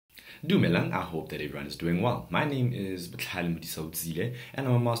Dumelang, I hope that everyone is doing well. My name is Botlhale Modisaotsile, and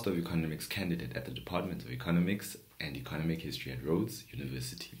I'm a Master of Economics candidate at the Department of Economics and Economic History at Rhodes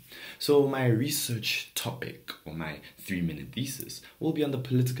University. So my research topic, or my 3-minute thesis, will be on the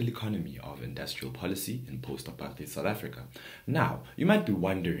political economy of industrial policy in post-apartheid South Africa. Now, you might be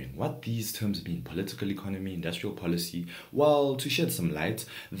wondering what these terms mean: political economy, industrial policy. Well, to shed some light,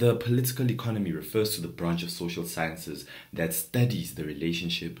 the political economy refers to the branch of social sciences that studies the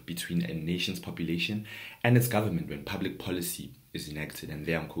relationship between a nation's population and its government when public policy is enacted, and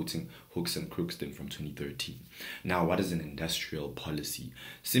there I'm quoting Hooks and Crookston from 2013. Now, what is an industrial policy?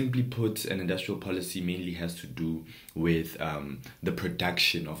 Simply put, an industrial policy mainly has to do with the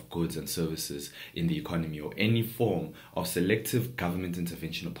production of goods and services in the economy, or any form of selective government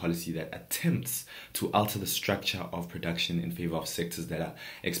intervention or policy that attempts to alter the structure of production in favor of sectors that are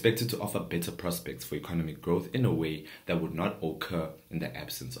expected to offer better prospects for economic growth in a way that would not occur in the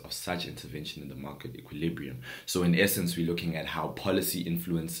absence of such intervention in the market equilibrium. So in essence, we're looking at how policy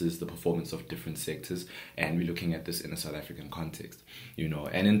influences the performance of different sectors, and we're looking at this in a South African context,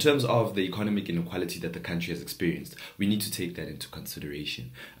 and in terms of the economic inequality that the country has experienced, we need to take that into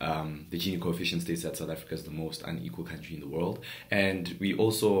consideration. The Gini coefficient states that South Africa is the most unequal country in the world, and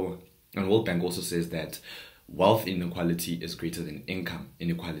World Bank also says that wealth inequality is greater than income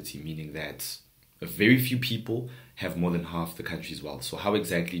inequality, meaning that very few people have more than half the country's wealth. So how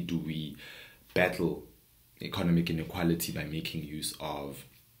exactly do we battle economic inequality? By making use of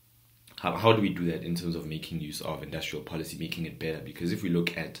how do we do that in terms of making use of industrial policy, making it better? Because if we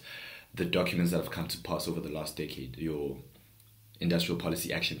look at the documents that have come to pass over the last decade, your Industrial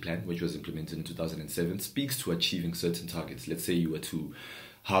Policy Action Plan, which was implemented in 2007, speaks to achieving certain targets. Let's say you were to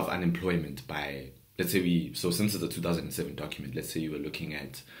halve unemployment by, since it's a 2007 document, let's say you were looking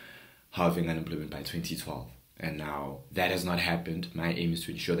at halving unemployment by 2012. And now that has not happened. My aim is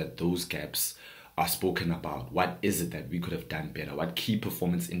to ensure that those gaps are spoken about. What is it that we could have done better? What key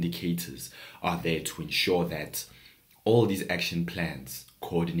performance indicators are there to ensure that all these action plans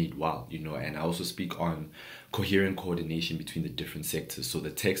coordinate well, and I also speak on coherent coordination between the different sectors. So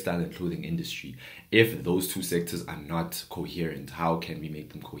the textile and clothing industry, if those two sectors are not coherent, how can we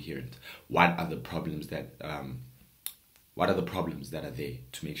make them coherent? What are the problems that are there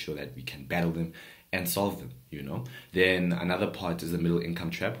to make sure that we can battle them and solve them, Then another part is the middle income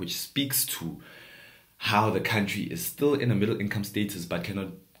trap, which speaks to how the country is still in a middle income status but cannot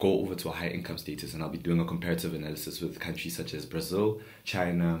go over to a high income status. And I'll be doing a comparative analysis with countries such as Brazil,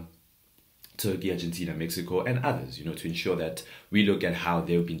 China, Turkey, Argentina, Mexico, and others, to ensure that we look at how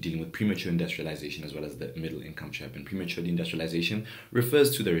they've been dealing with premature industrialization as well as the middle income trap. And premature industrialization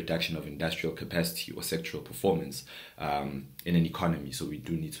refers to the reduction of industrial capacity or sectoral performance in an economy. So we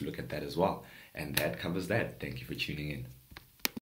do need to look at that as well. And that covers that. Thank you for tuning in.